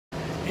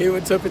Hey,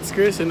 what's up? It's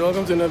Chris and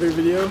welcome to another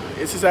video.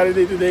 It's a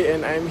Saturday today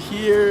and I'm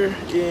here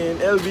in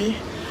LB.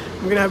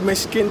 I'm gonna have my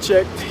skin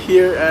checked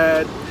here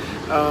at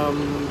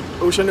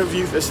Ocean of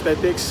Youth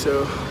Aesthetics,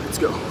 so let's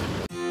go.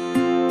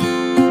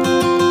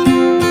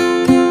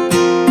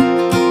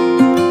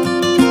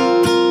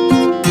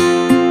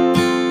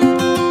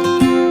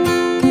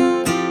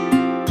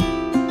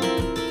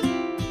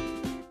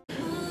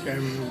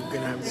 I'm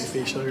gonna have my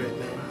facial right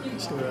now,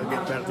 so I'll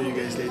get back to you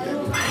guys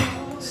later.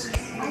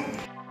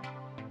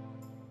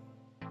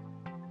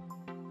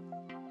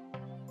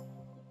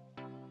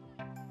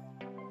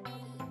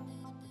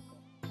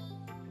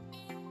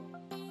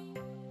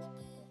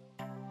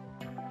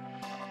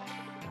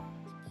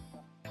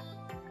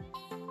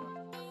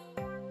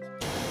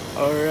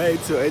 Alright,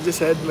 so I just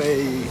had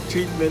my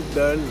treatment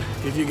done.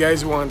 If you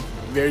guys want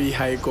very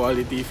high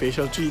quality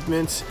facial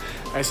treatments,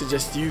 I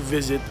suggest you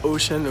visit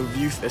Ocean of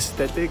Youth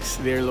Aesthetics.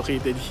 They're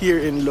located here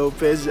in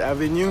Lopez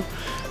Avenue.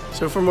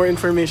 So for more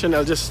information,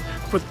 I'll just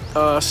put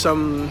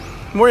some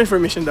more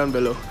information down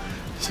below.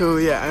 So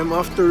yeah, I'm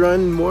off to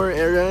run more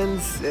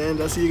errands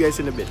and I'll see you guys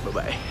in a bit.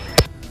 Bye-bye.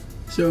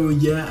 So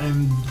yeah,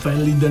 I'm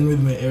finally done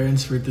with my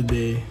errands for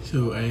today.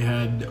 So I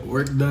had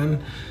work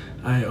done.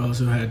 I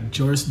also had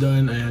chores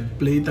done. I had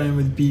playtime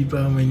with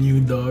Pipa, my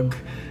new dog.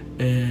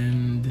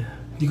 And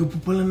di ko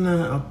pa pala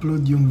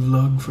na-upload yung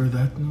vlog for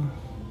that, no?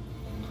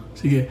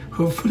 Sige,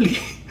 hopefully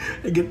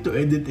I get to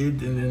edit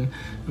it and then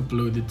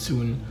upload it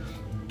soon.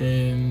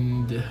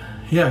 And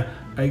yeah,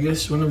 I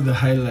guess one of the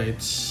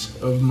highlights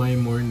of my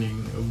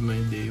morning, of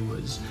my day,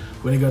 was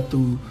when I got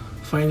to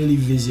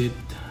finally visit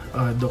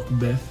Doc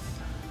Beth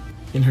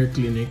in her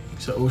clinic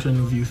sa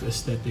Ocean of Youth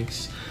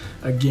Aesthetics.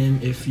 Again,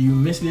 if you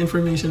missed the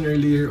information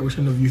earlier,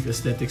 Ocean of Youth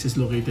Aesthetics is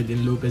located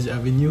in Lopez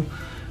Avenue,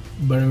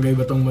 Barangay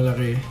Batong,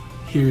 Malake,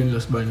 here in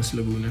Baños,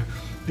 Laguna.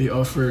 They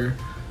offer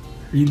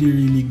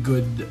really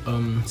good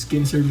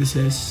skin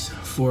services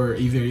for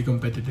a very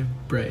competitive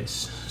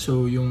price.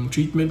 So yung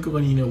treatment ko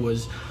kanina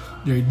was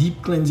their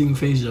deep cleansing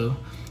facial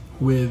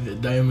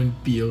with diamond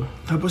peel.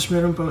 Tapos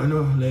meron pang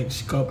like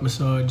scalp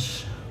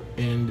massage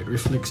and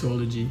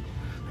reflexology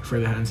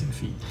for the hands and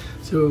feet.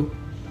 So,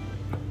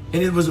 and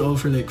it was all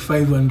for like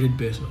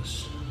 500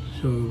 pesos.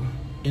 So,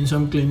 in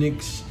some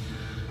clinics,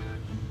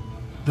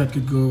 that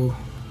could go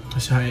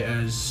as high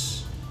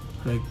as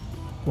like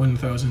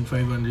 1,500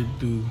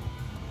 to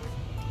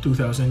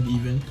 2,000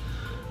 even.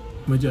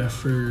 But yeah,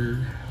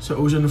 sa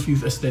Ocean of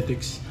Youth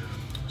Aesthetics,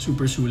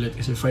 super sulit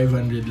kasi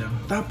 500 lang.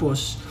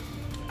 Tapos,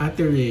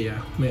 Ate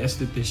Rhea, my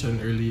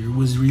esthetician earlier,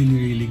 was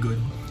really good.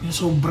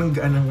 Sobrang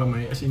gaan ng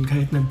kamay, as in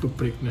kahit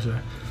nagpo-prick na siya.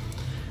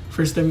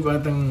 First time ko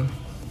atang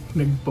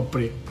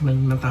nagpa-prick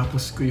nang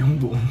natapos ko yung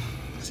buong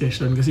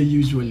session kasi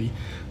usually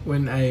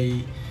when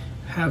I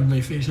have my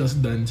facials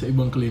done sa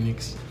ibang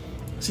clinics,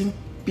 kasi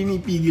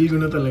pinipigil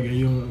ko na talaga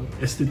yung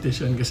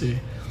esthetician kasi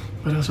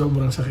parang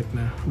sobrang sakit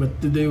na.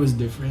 But today was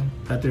different.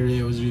 Ate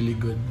Rhea was really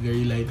good,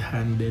 very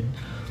light-handed.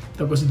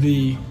 Tapos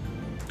they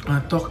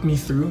talked me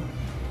through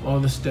all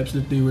the steps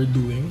that they were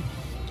doing,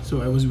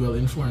 so I was well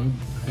informed.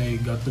 I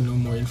got to know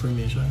more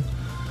information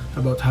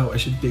about how I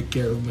should take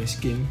care of my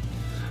skin.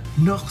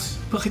 Nox,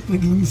 bakit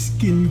naging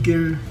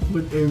skincare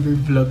whatever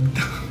vlog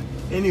to?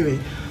 Anyway,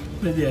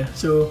 but yeah,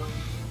 so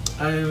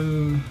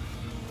I'm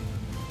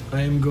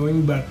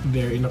going back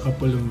there in a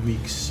couple of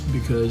weeks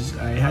because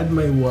I had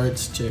my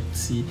warts checked.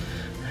 See,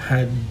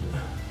 I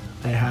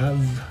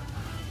have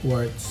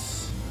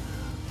warts.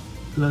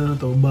 Lalo na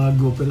to,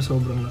 bago pero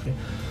sobrang laki.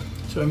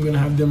 So I'm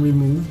gonna have them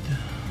removed.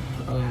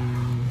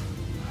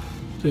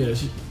 So yeah,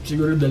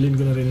 siguro dalhin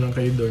ko na rin lang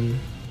kayo doon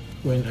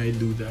when I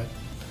do that.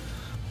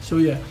 So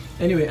yeah,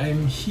 anyway,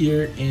 I'm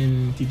here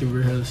in Tito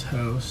Verhel's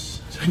house.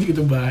 So hindi ko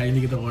ito bahay,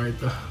 hindi ko ito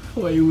kwarto.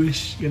 Oh, I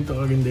wish ganito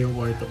kaganda yung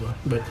kwarto ko.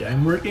 But yeah,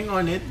 I'm working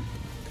on it.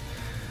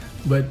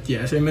 But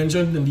yeah, as I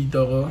mentioned,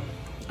 nandito ako.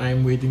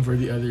 I'm waiting for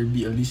the other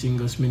BLD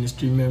Singles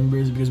Ministry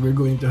members because we're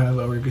going to have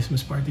our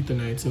Christmas party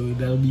tonight. So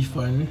that'll be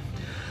fun.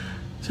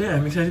 So yeah,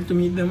 I'm excited to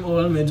meet them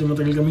all. Medyo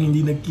matagal kami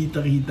hindi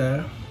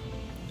nagkita-kita.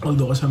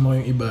 Although kasama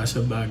ko yung iba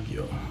sa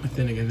Baguio. But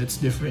then again, that's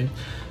different.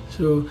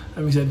 So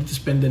I'm excited to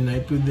spend the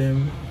night with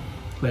them.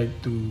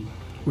 Like to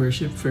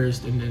worship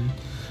first and then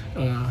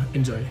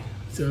enjoy.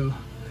 So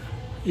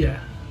yeah,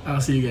 I'll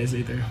see you guys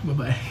later.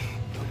 Bye-bye.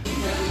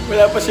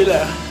 Wala pa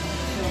sila.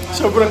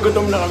 Sobrang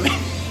gutom na kami.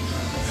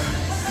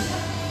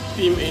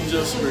 Team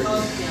Angels Burger.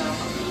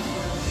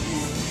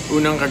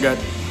 Unang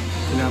kagat.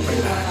 Tinapay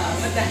lahat.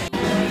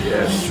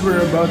 Yes, we're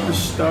about to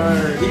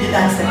start.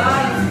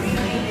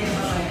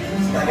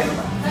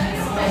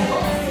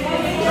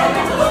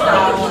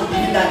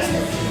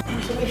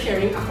 So may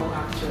sharing ako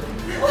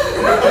actually.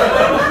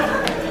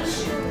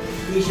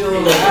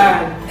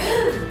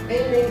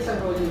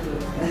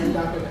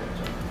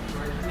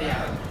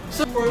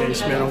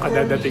 Guys, merong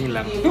kadadating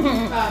lang.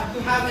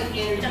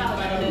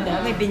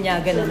 May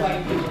binyagan na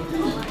naman.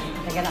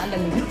 Nagana ang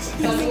lamig.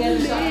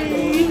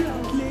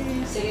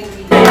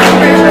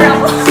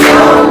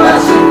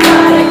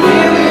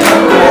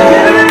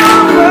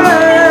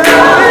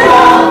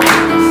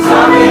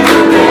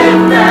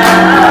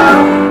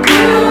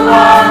 You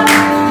are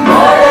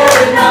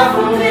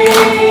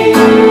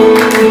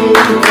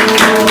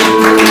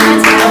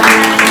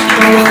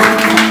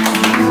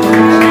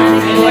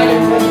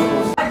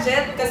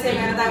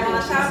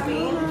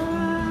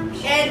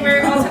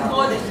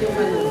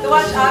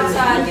At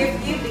sa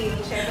gift giving,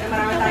 syempre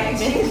marami tayong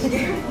exchange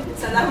gift.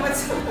 Salamat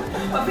sa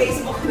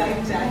pa-Facebook live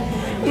dyan.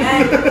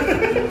 Yan.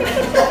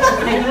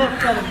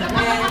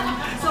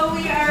 So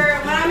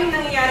maraming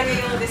nangyayari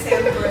ngayong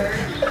December,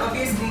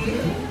 obviously.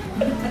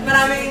 At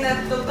maraming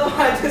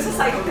natutuwa dyan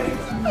sa site.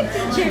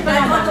 Siyempre,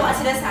 natutuwa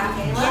sila sa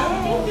akin.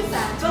 Wow, thank you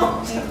sa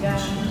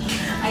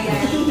ayan.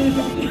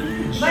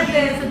 But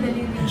then, sa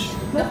delivery.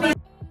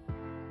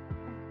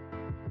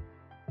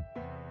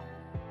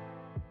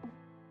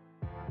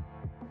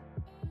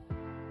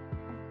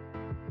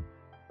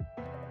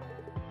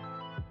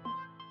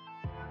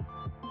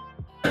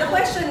 The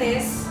question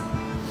is,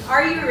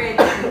 are you ready?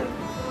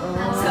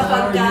 Sa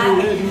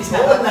pagkain.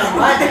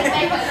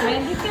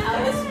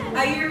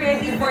 Are you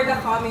ready for the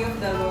coming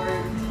of the Lord?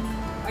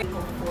 Are you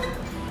hopeful?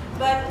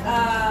 But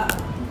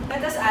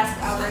let us ask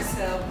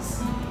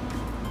ourselves,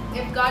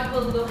 if God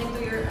will look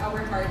into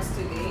our hearts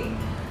today,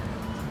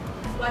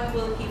 what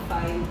will He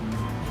find?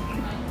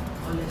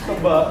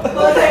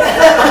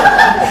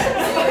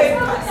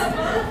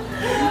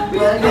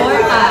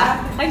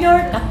 Ayorta.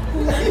 Ayorta.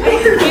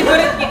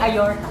 Favorite kay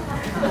Ayorta.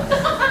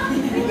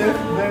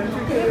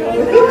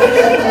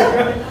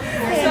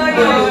 So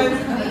yun.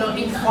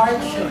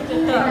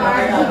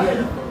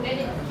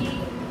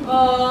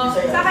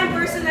 Sa akin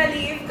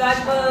personally, if God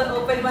will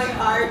open my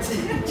heart,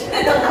 ayan.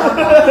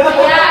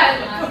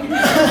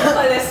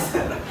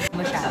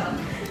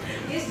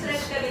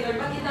 I-stretch ka din,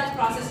 Lord. Pag in that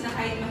process na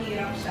kahit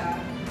mahirap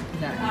siya,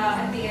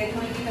 at the end,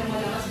 makikita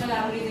mo na mas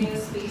malaki na yung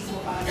space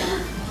mo para.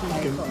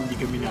 Hindi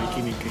kami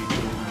nakikinig kay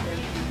Joey.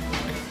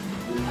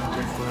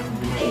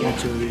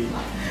 Joey.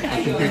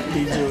 Happy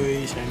birthday,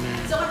 Joey. Sana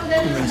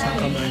kung nasan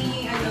ka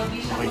man,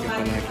 okay ka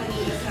palagi.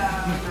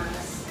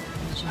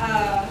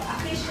 A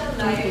Christian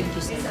life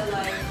is a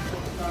life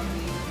of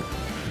loving.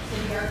 So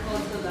we are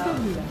called to love.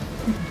 We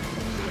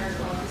are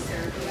called to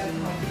serve. We are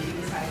called to be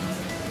disciples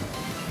of God.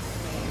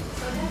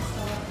 So that's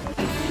all.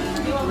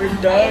 We're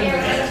done.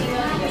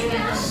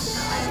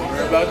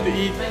 We're about to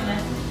eat.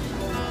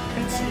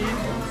 Let's eat.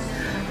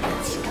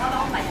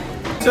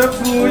 What's up,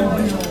 food?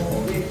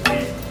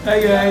 Hi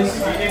guys.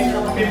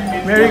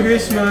 Merry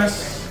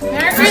Christmas.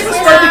 Merry Christmas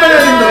party ba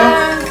natin to?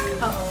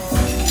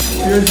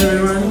 Here's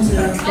everyone.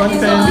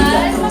 Content.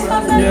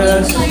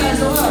 Yes.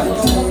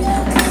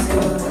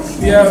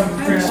 We have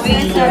crispy.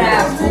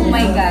 Oh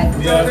my God.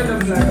 We have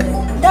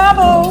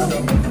Double!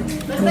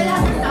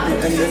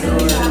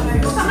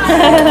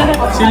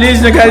 si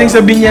Liz na galing sa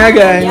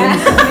Binyagan.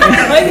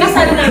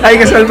 Ay,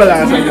 kasal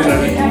pala. Kasal.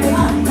 Okay.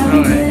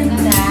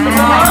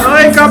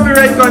 Okay,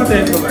 copyright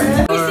content.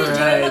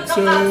 Alright,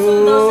 so...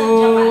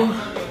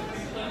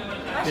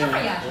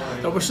 Yeah.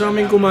 Tapos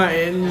namin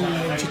kumain,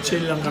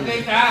 chill lang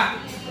kami.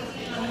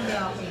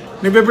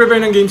 Nagpe-prepare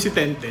ng game si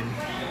Tenten.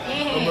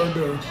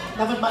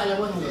 Dapat ba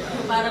alam mo?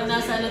 Parang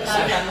nasa ano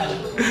tayo?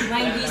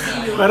 Mind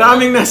BCU.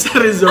 Maraming nasa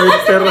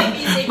resort, pero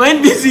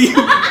Mind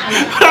Museum.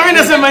 Maraming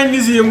nasa Mind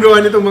Museum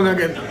gawa nitong mga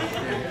ganito.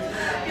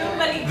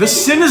 The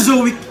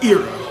Cenozoic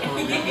era.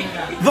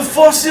 The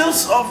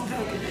fossils of the...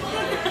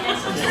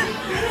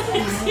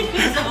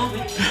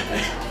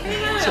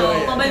 So,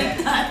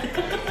 pabaliktad.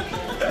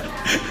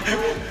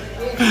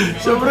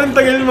 Sobrang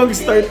tagal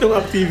mag-start tong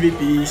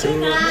activity, so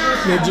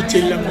medyo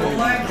chill lang mo.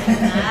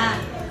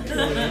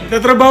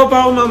 Tatrabaho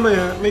pa ako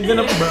mamaya. May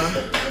ganap ba?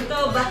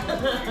 Ito ba?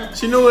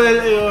 Si Noel,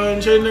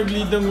 ayun, siya yung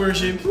nag-lead ng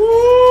worship.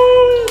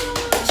 Woo!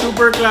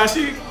 Super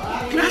classic.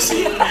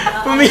 Classic.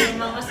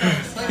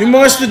 Yung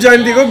mga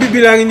estudyante ko,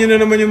 bibilangin nyo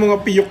na naman yung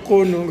mga piyok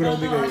ko, no?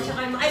 Grabe kayo.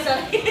 Ay,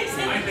 sorry.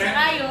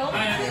 Sarayo.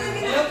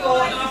 Hello po.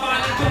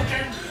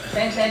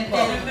 10 po.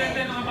 20.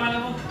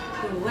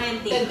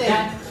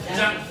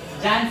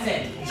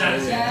 Jansen.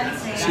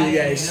 See you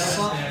guys.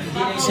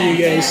 See you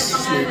guys.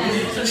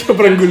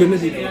 Sobrang gulo na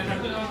dito.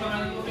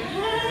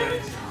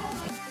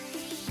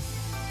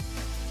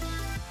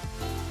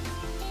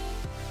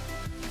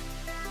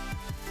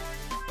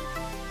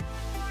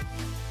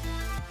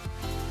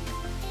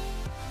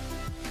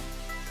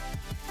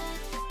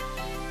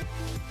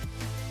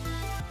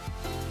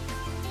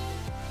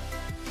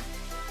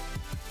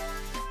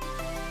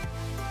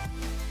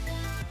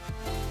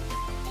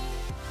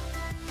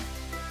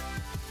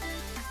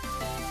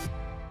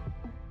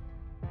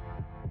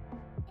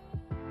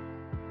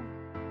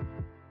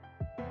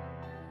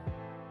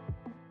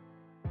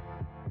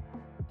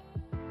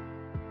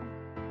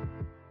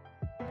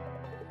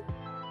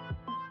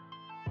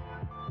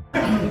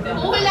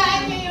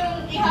 Hulaan nyo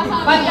yung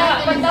ihahawin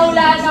natin. Pag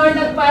nahulaan na or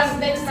nag-pass,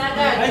 next na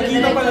agad. Ay,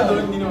 kita pala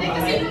doon. Hindi Hindi,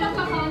 naman. kasi nung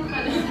nakaka-count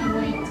pala ng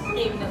points.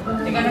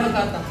 Teka na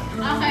magkata.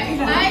 Okay,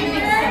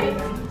 timer,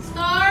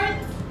 start,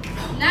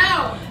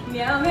 now!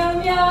 Meow, meow,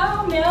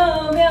 meow,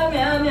 meow, meow,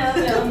 meow, meow, meow,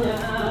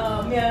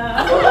 meow,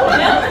 meow.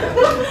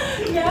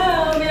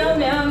 Meow, meow,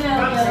 meow, meow,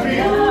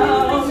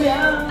 meow,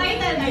 meow.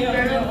 Title na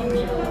girl.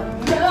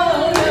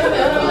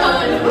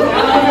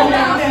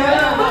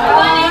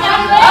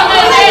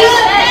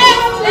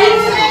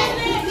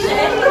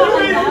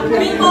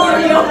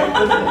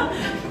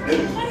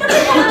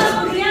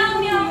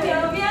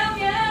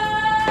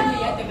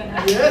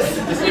 Yes!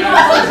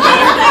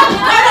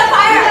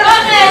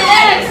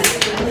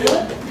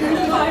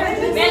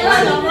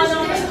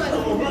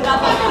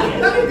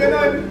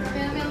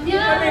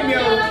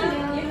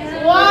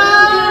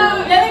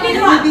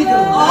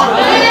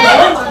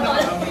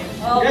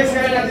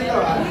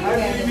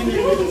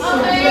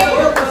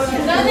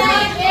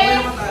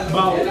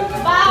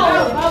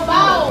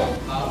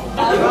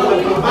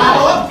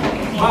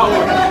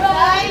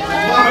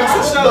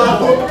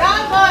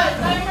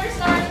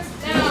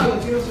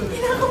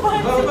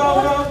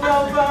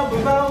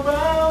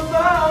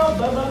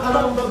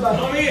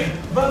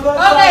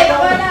 Okay,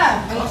 tama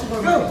na.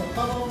 Go!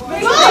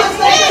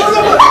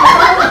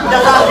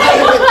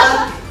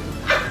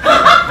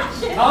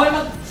 Bawal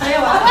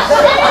magsayaw ah.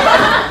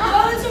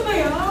 Bawal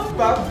sumayaw.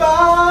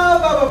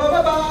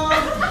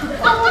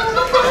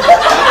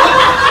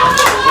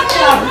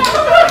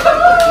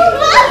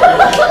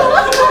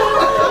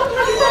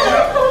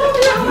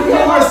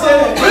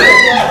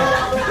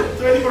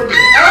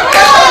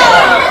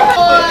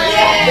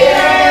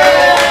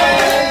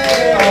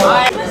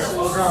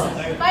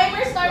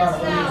 Timer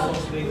starts now.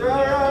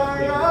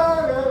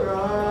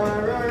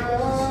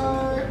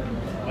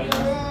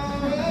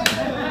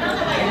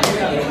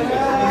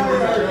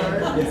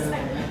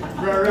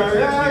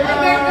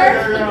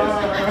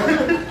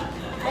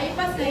 Ay,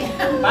 pas na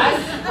yan. Pass?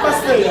 Pas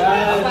na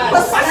yan.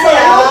 Pass. Pas na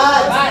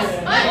yan! Pass.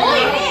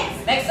 Uy,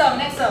 next! Next song,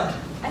 next song.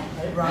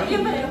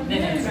 Ayun ba yun?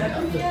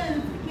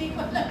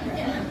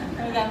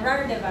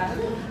 Rar, diba?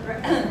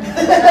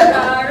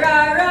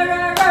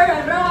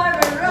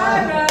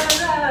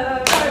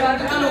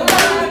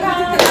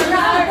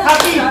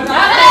 Happy!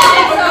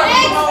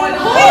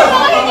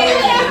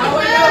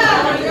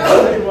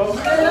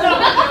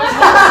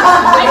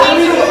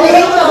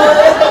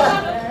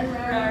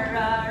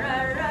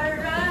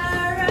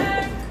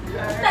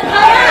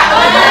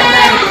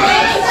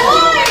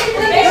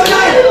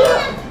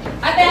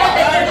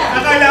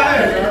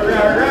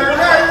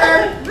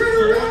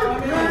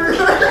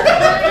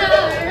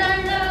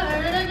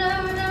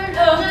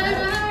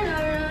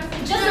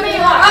 Just the way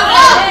you are.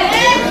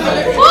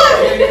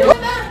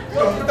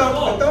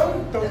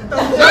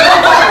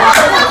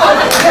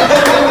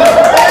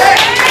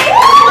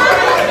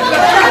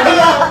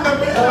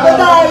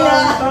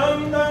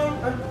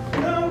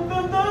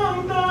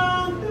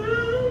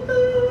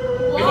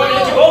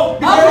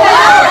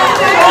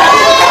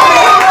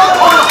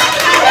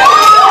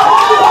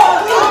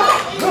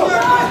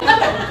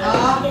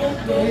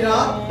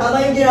 Tama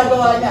yung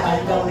ginagawa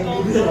niya, ikaw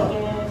nagbibiro.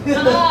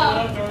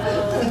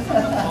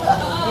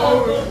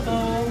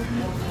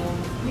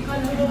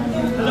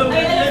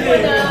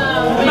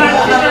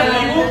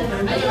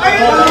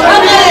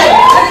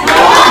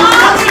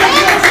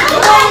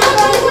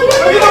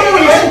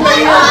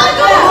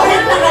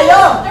 Ulit na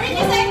kayo!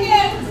 30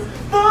 seconds!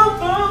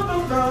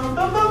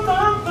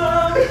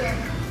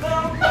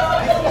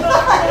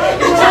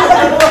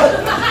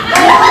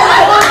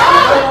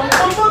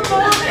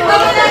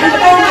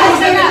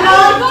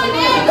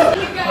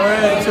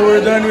 Alright, so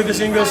we're done with the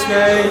singles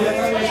night.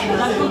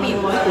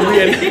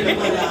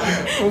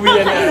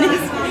 Uwian na.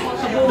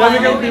 Dami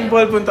kang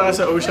pimple, punta ka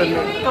sa Ocean.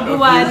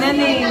 Kabuwanan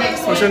eh.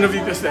 Next Ocean of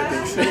Youth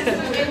Aesthetics.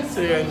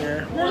 So yan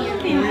yun.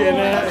 Uwian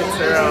na. It's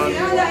around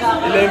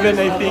 11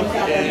 I think.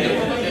 And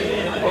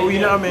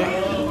pauwi na kami.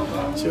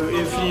 So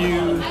if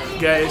you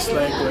guys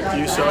like what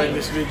you saw in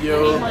this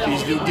video,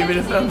 please do give it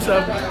a thumbs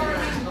up.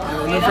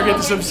 And don't forget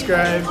to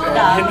subscribe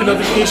and hit the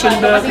notification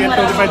bell to get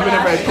notified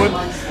whenever I put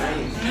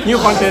new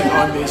content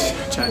on this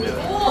channel.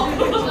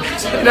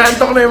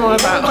 Inaantok na yung mga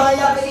tao.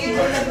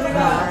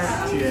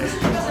 Sige.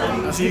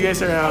 I'll see you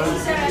guys around.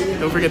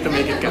 Don't forget to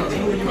make it count.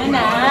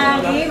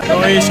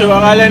 Okay, so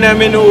akala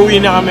namin uuwi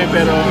na kami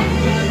pero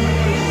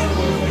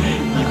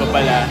hindi pa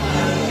pala.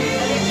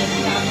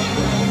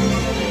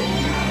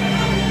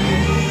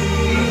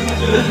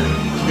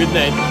 Good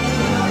night.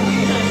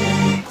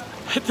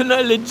 Ito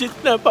na, legit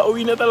na.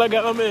 Pauwi na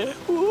talaga kami.